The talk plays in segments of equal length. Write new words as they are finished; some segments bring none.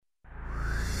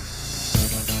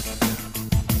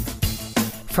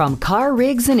From Carr,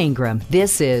 Riggs, and Ingram,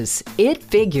 this is It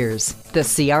Figures, the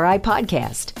CRI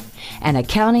podcast, an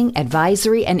accounting,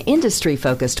 advisory, and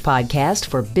industry-focused podcast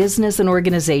for business and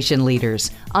organization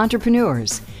leaders,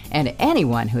 entrepreneurs, and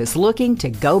anyone who is looking to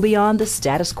go beyond the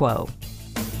status quo.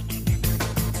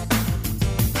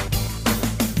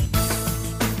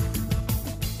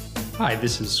 Hi,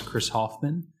 this is Chris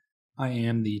Hoffman. I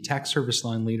am the tax service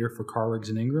line leader for Carr, Riggs,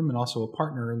 and Ingram and also a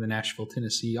partner in the Nashville,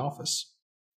 Tennessee office.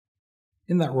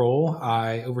 In that role,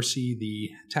 I oversee the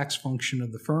tax function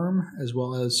of the firm as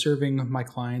well as serving my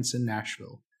clients in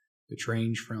Nashville, which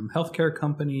range from healthcare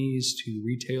companies to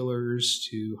retailers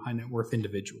to high net worth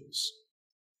individuals.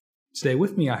 Today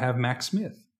with me, I have Mac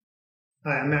Smith.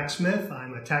 Hi, I'm Mac Smith.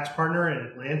 I'm a tax partner in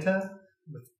Atlanta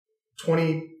with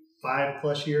 25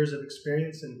 plus years of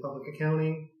experience in public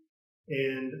accounting,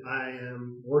 and I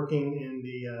am working in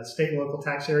the state and local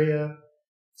tax area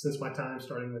since my time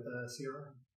starting with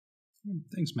CRI.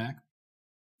 Thanks, Mac.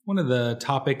 One of the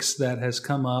topics that has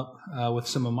come up with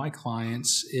some of my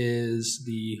clients is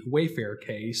the Wayfair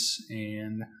case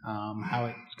and how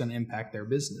it's going to impact their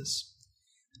business.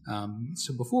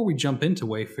 So before we jump into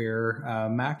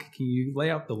Wayfair, Mac, can you lay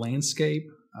out the landscape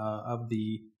of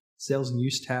the sales and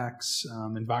use tax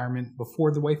environment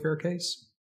before the Wayfair case?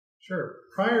 Sure.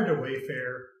 Prior to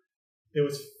Wayfair, it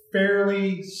was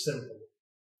fairly simple.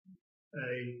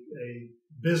 A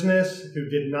business who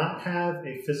did not have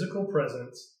a physical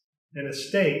presence in a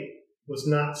state was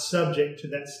not subject to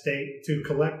that state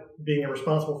being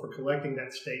responsible for collecting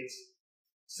that state's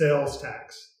sales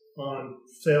tax on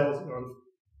sales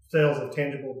of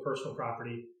tangible personal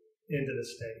property into the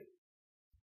state.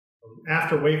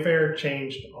 After Wayfair,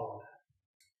 changed all of that.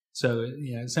 So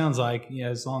it sounds like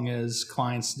as long as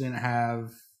clients didn't have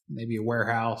maybe a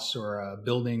warehouse or a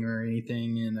building or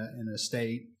anything in a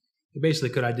state, they basically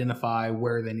could identify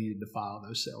where they needed to file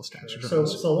those sales tax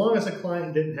returns. So long as a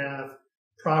client didn't have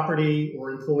property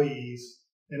or employees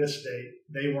in a state,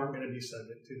 they weren't going to be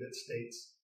subject to that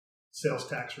state's sales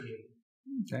tax regime.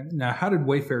 Okay. Now, how did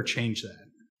Wayfair change that?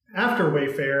 After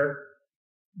Wayfair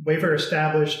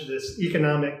established this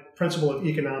principle of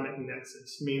economic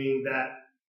nexus, meaning that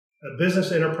a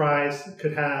business enterprise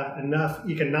could have enough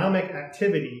economic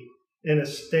activity in a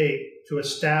state to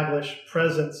establish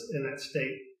presence in that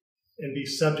state and be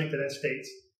subject to that state's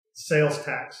sales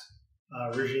tax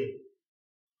regime.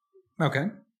 Okay.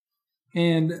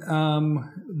 And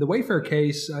the Wayfair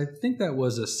case, I think that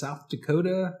was a South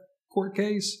Dakota court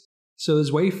case. So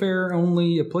is Wayfair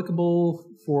only applicable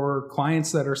for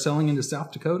clients that are selling into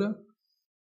South Dakota?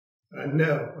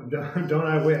 No, don't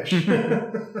I wish.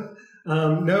 No,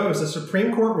 it was a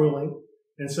Supreme Court ruling.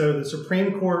 And so the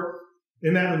Supreme Court,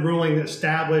 in that ruling,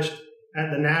 established at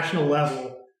the national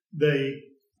level the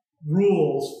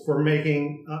rules for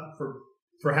making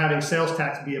for having sales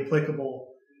tax be applicable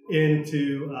in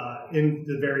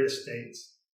the various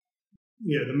states.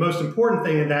 The most important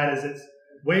thing in that is that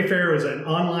Wayfair is an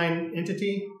online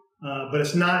entity, but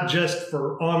it's not just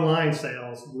for online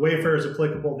sales. Wayfair is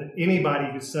applicable to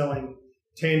anybody who's selling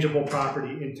tangible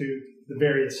property into the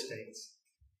various states.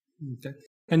 Okay.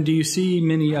 And do you see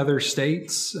many other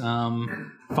states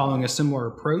following a similar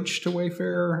approach to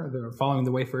Wayfair, or following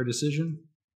the Wayfair decision?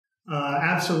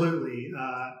 Absolutely.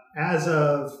 As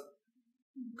of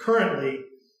currently,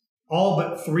 all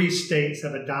but 3 states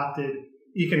have adopted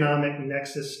economic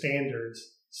nexus standards,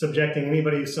 subjecting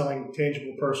anybody who's selling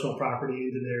tangible personal property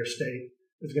into their state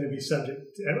is going to be subject,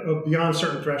 beyond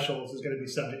certain thresholds, is going to be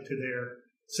subject to their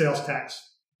sales tax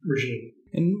regime.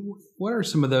 And what are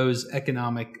some of those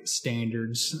economic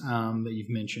standards that you've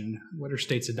mentioned? What are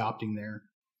states adopting there?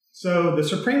 So the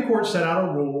Supreme Court set out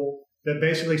a rule that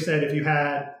basically said if you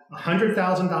had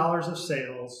 $100,000 of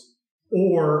sales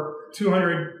or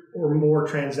 200 or more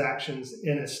transactions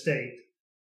in a state,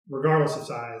 regardless of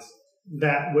size,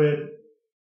 that would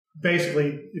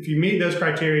basically, if you meet those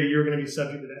criteria, you're going to be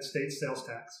subject to that state's sales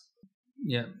tax.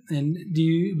 Yeah. And do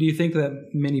you think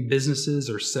that many businesses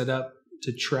are set up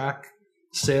to track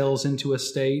sales into a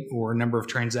state or a number of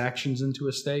transactions into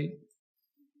a state?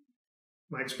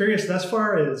 My experience thus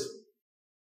far is,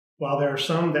 while there are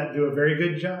some that do a very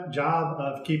good job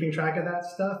of keeping track of that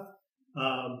stuff,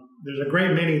 there's a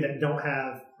great many that don't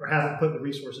have or haven't put the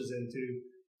resources into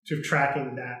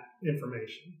tracking that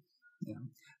information. Yeah,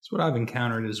 that's what I've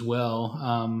encountered as well.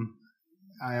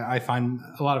 I find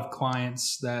a lot of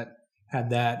clients that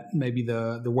had that, maybe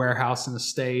the warehouse in a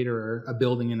state or a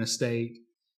building in a state,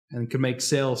 and could make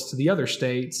sales to the other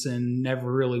states and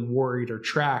never really worried or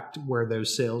tracked where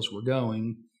those sales were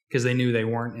going because they knew they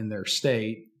weren't in their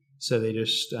state. So they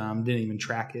just didn't even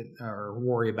track it or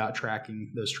worry about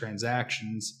tracking those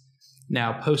transactions.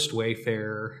 now post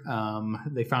Wayfair,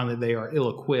 they found that they are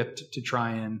ill-equipped to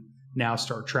try and now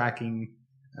start tracking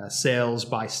sales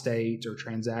by state or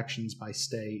transactions by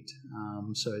state.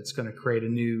 So it's going to create a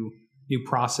new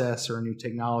process or a new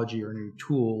technology or a new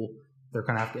tool they're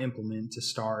going to have to implement to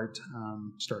start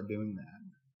doing that.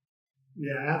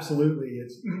 Yeah, absolutely.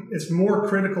 It's more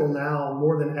critical now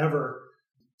more than ever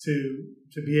to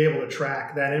be able to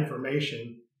track that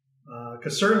information,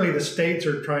 because certainly the states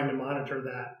are trying to monitor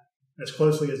that as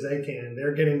closely as they can.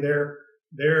 They're getting their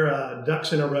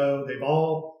ducks in a row. They've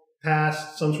all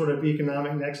passed some sort of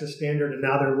economic nexus standard, and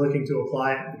now they're looking to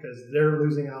apply it because they're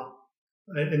losing out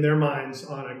in their minds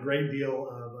on a great deal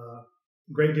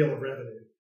of revenue.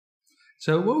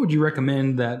 So what would you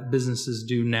recommend that businesses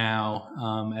do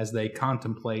now as they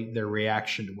contemplate their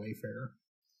reaction to Wayfair?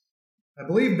 I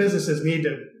believe businesses need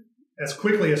to, as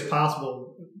quickly as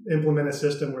possible, implement a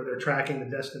system where they're tracking the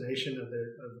destination of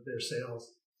their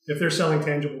sales. If they're selling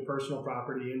tangible personal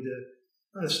property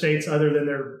into states other than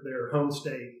their home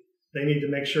state, they need to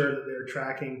make sure that they're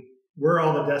tracking where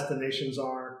all the destinations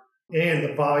are and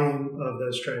the volume of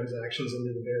those transactions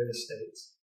into the various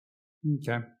states.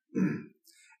 Okay.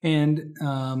 And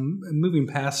moving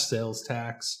past sales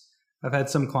tax, I've had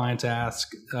some clients ask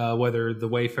whether the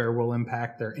Wayfair will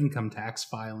impact their income tax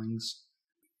filings.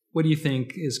 What do you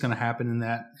think is going to happen in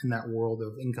that world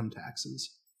of income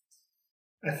taxes?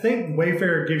 I think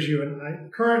Wayfair gives you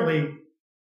currently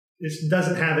it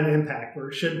doesn't have an impact, or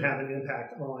it shouldn't have an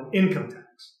impact on income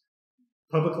tax.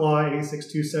 Public Law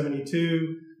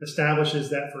 86272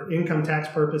 establishes that for income tax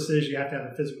purposes, you have to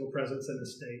have a physical presence in the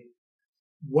state.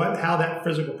 How that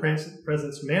physical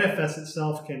presence manifests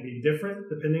itself can be different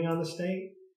depending on the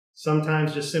state.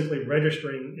 Sometimes just simply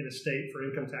registering in a state for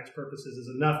income tax purposes is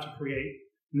enough to create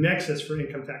nexus for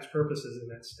income tax purposes in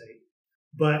that state.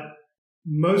 But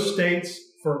most states,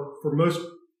 for most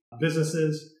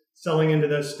businesses selling into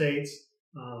those states,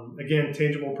 again,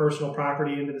 tangible personal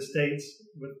property into the states,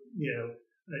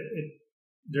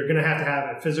 they're going to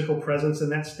have a physical presence in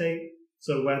that state.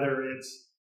 So whether it's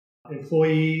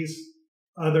employees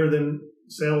other than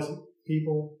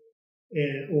salespeople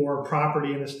or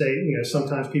property in the state,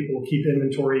 sometimes people will keep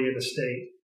inventory in the state.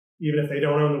 Even if they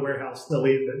don't own the warehouse, they'll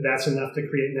leave it. That's enough to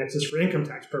create nexus for income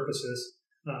tax purposes.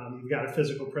 You've got a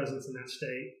physical presence in that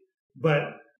state.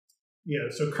 But,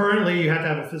 so currently you have to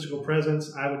have a physical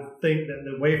presence. I would think that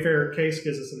the Wayfair case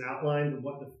gives us an outline of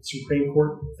what the Supreme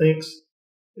Court thinks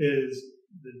is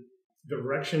the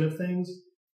direction of things,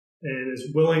 and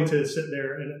is willing to sit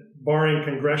there and, barring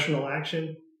congressional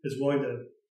action, is willing to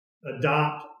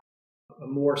adopt a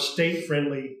more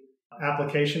state-friendly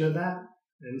application of that.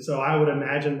 And so I would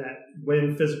imagine that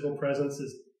when physical presence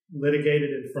is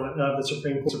litigated in front of the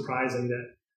Supreme Court, it's surprising that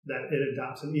it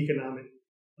adopts an economic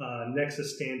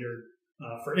nexus standard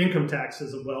for income tax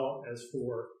as well as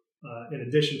for, in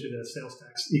addition to the sales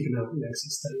tax economic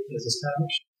nexus that is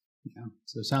established. Yeah.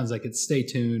 So it sounds like it's stay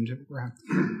tuned.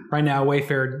 Right now,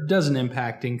 Wayfair doesn't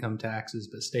impact income taxes,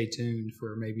 but stay tuned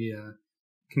for maybe a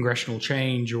congressional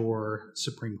change or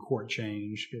Supreme Court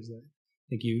change, because I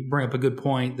think you bring up a good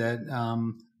point that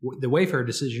the Wayfair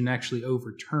decision actually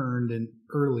overturned an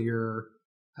earlier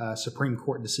Supreme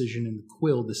Court decision in the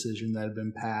Quill decision that had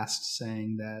been passed,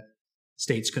 saying that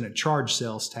states couldn't charge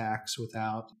sales tax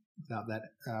without that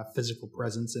physical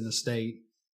presence in a state.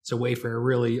 So Wayfair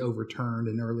really overturned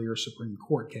an earlier Supreme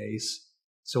Court case.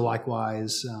 So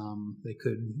likewise, they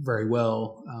could very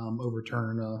well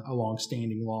overturn a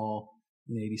long-standing law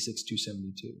in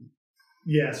 86272.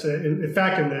 Yes. In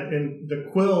fact, in the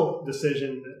Quill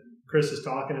decision that Chris is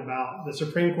talking about, the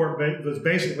Supreme Court was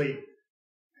basically,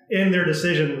 in their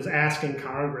decision, was asking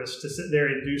Congress to sit there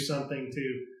and do something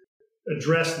to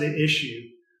address the issue.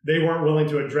 They weren't willing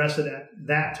to address it at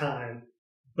that time,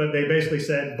 but they basically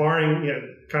said,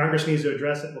 barring, Congress needs to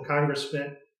address it. Well, Congress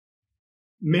spent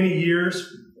many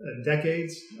years,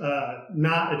 decades,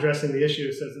 not addressing the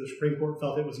issue, so the Supreme Court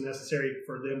felt it was necessary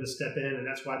for them to step in, and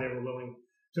that's why they were willing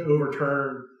to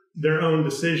overturn their own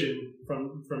decision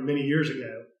from many years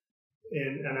ago.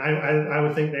 And I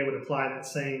would think they would apply that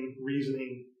same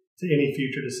reasoning to any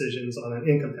future decisions on an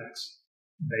income tax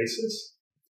basis.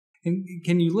 And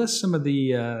can you list some of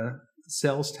the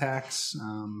sales tax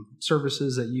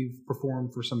services that you've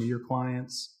performed for some of your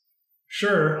clients?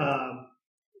 Sure.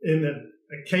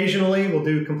 Occasionally we'll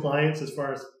do compliance as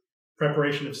far as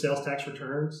preparation of sales tax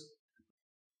returns,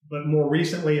 but more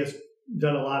recently has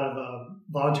done a lot of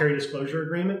voluntary disclosure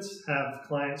agreements, have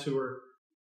clients who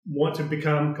want to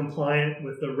become compliant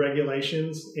with the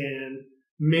regulations, and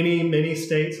many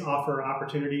states offer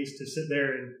opportunities to sit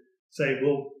there and say,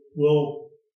 we'll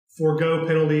forego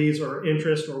penalties or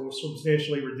interest or will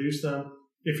substantially reduce them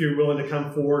if you're willing to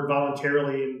come forward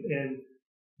voluntarily and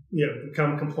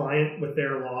become compliant with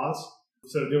their laws.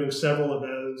 So doing several of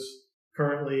those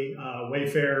currently.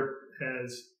 Wayfair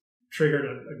has triggered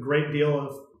a great deal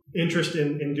of interest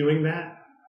in doing that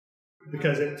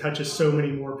because it touches so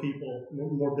many more people,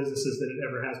 more businesses than it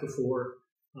ever has before.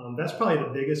 That's probably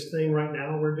the biggest thing right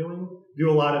now we're doing. Do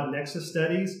a lot of nexus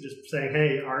studies, just saying,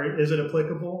 hey, is it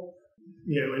applicable?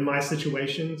 In my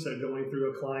situation, so going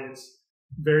through a client's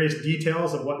various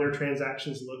details of what their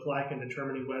transactions look like and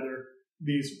determining whether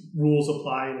these rules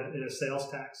apply in a sales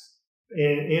tax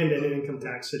and in income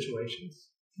tax situations.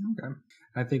 Okay.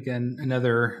 I think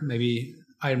another maybe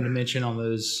item to mention on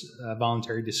those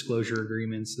voluntary disclosure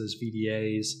agreements, those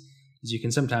VDAs, is you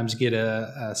can sometimes get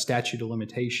a statute of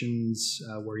limitations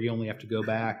where you only have to go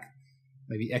back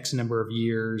maybe X number of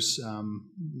years.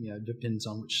 Depends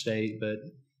on which state, but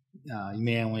you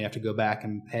may only have to go back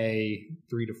and pay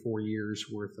 3 to 4 years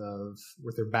worth of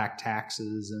their back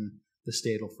taxes, and the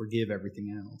state will forgive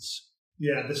everything else.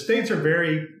 Yeah, the states are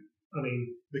very,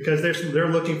 because they're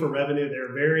looking for revenue,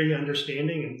 they're very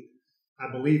understanding, and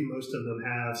I believe most of them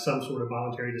have some sort of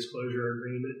voluntary disclosure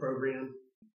agreement program.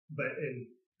 And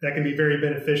that can be very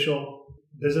beneficial.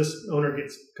 Business owner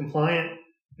gets compliant,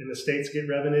 and the states get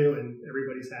revenue, and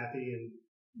everybody's happy. And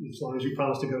as long as you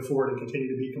promise to go forward and continue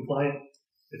to be compliant,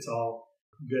 it's all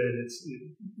good.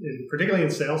 Particularly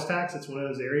in sales tax, it's one of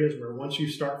those areas where once you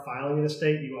start filing in a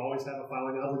state, you always have a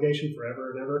filing obligation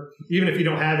forever and ever, even if you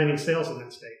don't have any sales in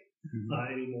that state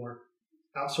anymore.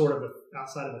 Outside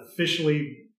of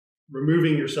officially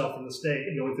removing yourself from the state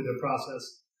and going through the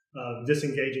process of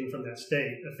disengaging from that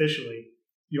state officially,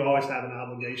 you always have an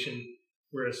obligation,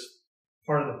 whereas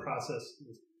part of the process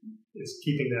is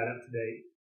keeping that up to date.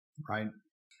 Right.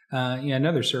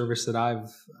 Another service that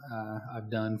I've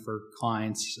done for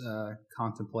clients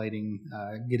contemplating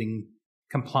getting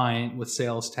compliant with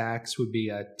sales tax would be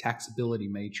a taxability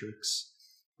matrix,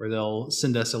 where they'll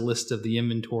send us a list of the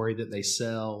inventory that they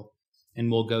sell, and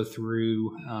we'll go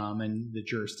through and the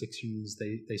jurisdictions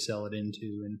they sell it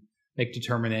into and make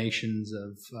determinations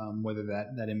of whether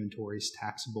that inventory is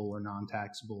taxable or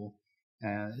non-taxable.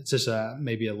 It's just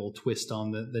maybe a little twist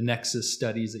on the nexus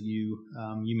studies that you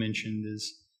mentioned.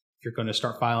 Is if you're going to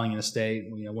start filing in a state,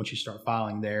 once you start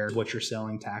filing there, what you're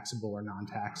selling taxable or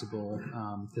non-taxable,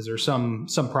 because there's some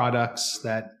products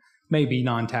that may be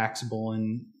non-taxable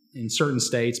in certain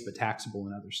states, but taxable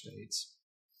in other states.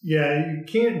 Yeah, you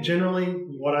can't generally,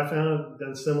 what I found, I've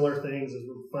done similar things, is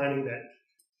we're finding that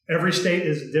every state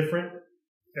is different.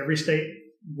 Every state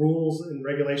rules and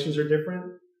regulations are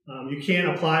different. You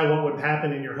can't apply what would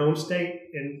happen in your home state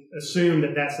and assume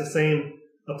that that's the same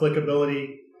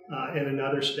applicability in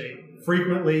another state.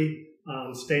 Frequently,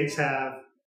 states have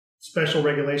special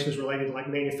regulations related to like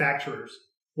manufacturers.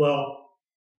 Well,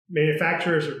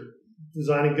 manufacturers are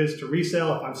designing goods to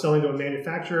resell. If I'm selling to a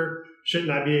manufacturer,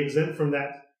 shouldn't I be exempt from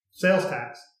that sales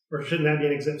tax, or shouldn't that be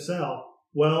an exempt sale?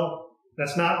 Well,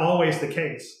 that's not always the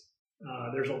case.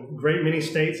 There's a great many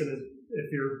states, and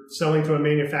if you're selling to a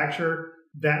manufacturer,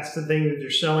 that's the thing that you're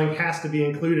selling has to be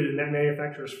included in that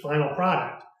manufacturer's final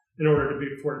product in order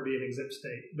for it to be an exempt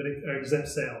state, but an exempt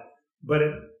sale. But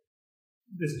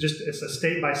it's a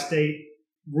state by state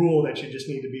rule that you just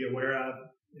need to be aware of,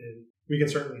 and we can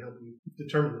certainly help you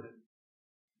determine that.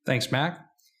 Thanks, Mac.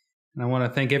 And I want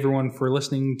to thank everyone for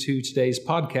listening to today's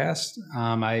podcast.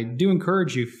 I do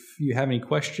encourage you, if you have any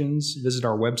questions, visit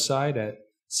our website at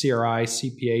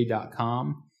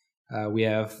cricpa.com. We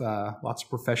have lots of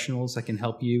professionals that can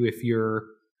help you if you're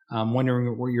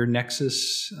wondering where your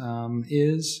nexus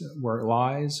is, where it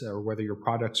lies, or whether your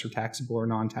products are taxable or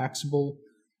non-taxable,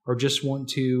 or just want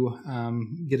to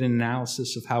get an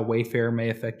analysis of how Wayfair may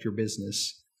affect your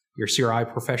business. Your CRI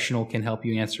professional can help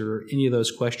you answer any of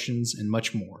those questions and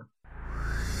much more.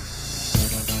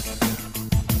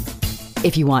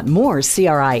 If you want more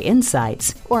CRI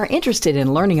insights or are interested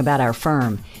in learning about our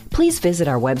firm, please visit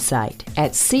our website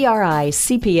at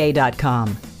cricpa.com.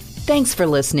 Thanks for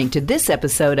listening to this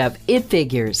episode of It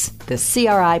Figures, the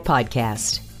CRI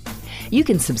podcast. You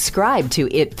can subscribe to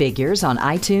It Figures on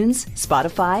iTunes,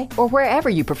 Spotify, or wherever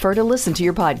you prefer to listen to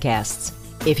your podcasts.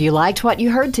 If you liked what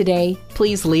you heard today,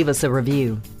 please leave us a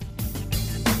review.